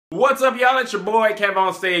What's up, y'all? It's your boy Kev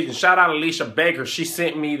on stage, and shout out Alicia Baker. She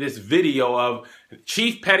sent me this video of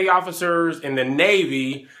Chief Petty Officers in the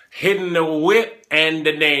Navy hitting the whip and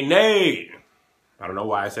the nay-nay. I don't know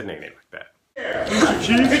why I said nay-nay like that. Because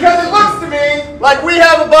it looks to me like we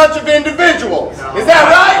have a bunch of individuals. Is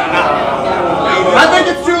that right? I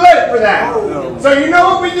think it's too late for that. So you know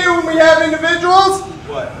what we do when we have individuals?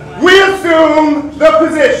 What? We assume the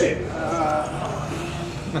position.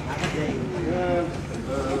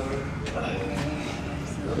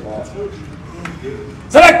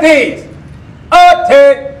 Select these.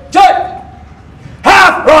 Attention.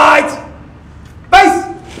 Half right. Base.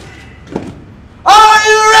 Are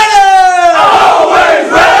you ready?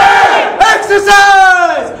 Always ready.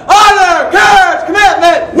 Exercise. Honor, courage,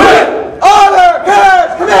 commitment. Whip. Honor,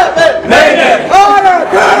 courage, commitment. Nay, nay. Honor,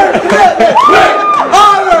 courage, commitment. Whip.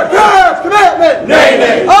 Honor, courage, commitment. Nay,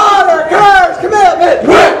 nay. Honor, courage, commitment.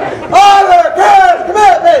 Whip. Honor, courage,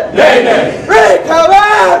 commitment. Nay, nay.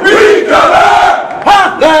 Recover. Recover.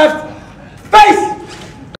 Half left. Face.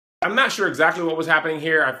 I'm not sure exactly what was happening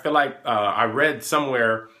here. I feel like I read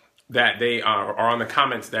somewhere that they are on the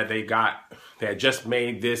comments that they had just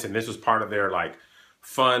made this, and this was part of their like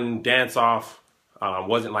fun dance off.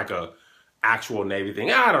 Wasn't like a actual Navy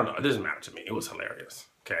thing. I don't know. It doesn't matter to me. It was hilarious.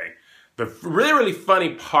 Okay. The really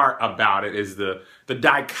funny part about it is the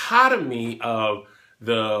dichotomy of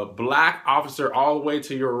the black officer all the way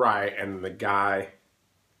to your right and the guy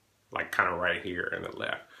like kind of right here in the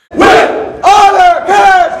left. Whip! Honor,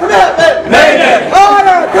 courage, commitment! Nay, nay!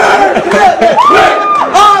 Honor, courage, commitment! Whip!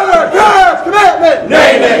 Honor, courage, commitment!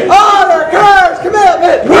 Nay, nay! Honor, courage,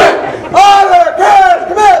 commitment! Whip! Honor, courage,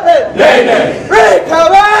 commitment! Nay, nay!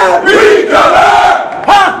 Recover! Recover!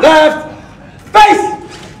 Half left! Face!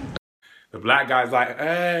 The black guy's like,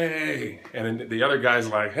 hey, and then the other guy's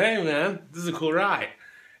like, hey man, this is a cool ride.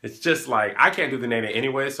 It's just like, I can't do the nay-nay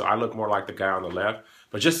anyway, so I look more like the guy on the left.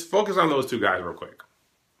 But just focus on those two guys real quick.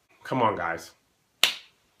 Come on, guys.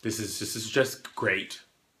 This is just great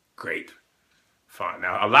fun.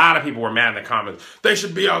 Now, a lot of people were mad in the comments. They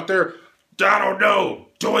should be out there, I don't know,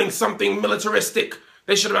 doing something militaristic.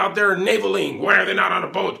 They should be out there navaling. Why are they not on a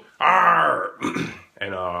boat? Arr!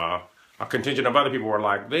 And a contingent of other people were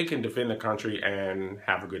like, they can defend the country and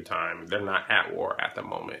have a good time. They're not at war at the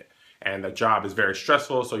moment. And the job is very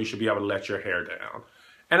stressful, so you should be able to let your hair down.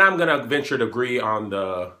 And I'm going to venture to agree on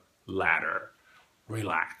the latter.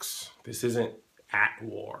 Relax. This isn't at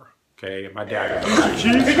war, okay? My dad. Because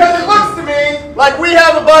it looks to me like we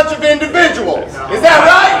have a bunch of individuals. Is that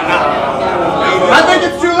right? I think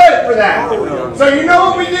it's too late for that. So you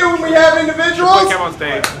know what we do when we have individuals? Come on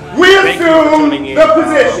stage. We assume the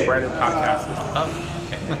position. Brand new podcast is up.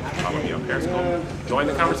 And follow me on Periscope. Join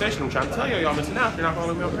the conversation. I'm trying to tell you, y'all missing out if you're not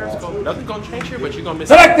following me on Periscope. Nothing's gonna change here, but you're gonna miss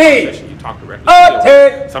out on the conversation. You talk directly to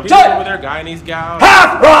people. Some people over there, guy and these gals.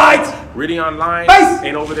 Half right! Reading online. Face.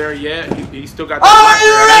 Ain't over there yet. He still got Are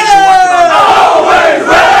you ready? Always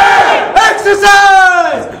ready!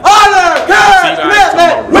 Exercise! Honor, courage,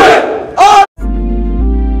 commitment! Whip!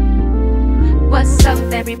 What's up,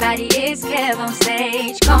 everybody? It's Kev on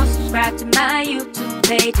stage. Go subscribe to my YouTube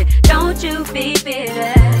page. Don't you be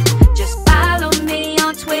bitter. Just follow me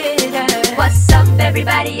on Twitter. What's up,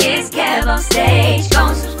 everybody? It's Kev on stage.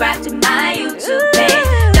 Go subscribe to my YouTube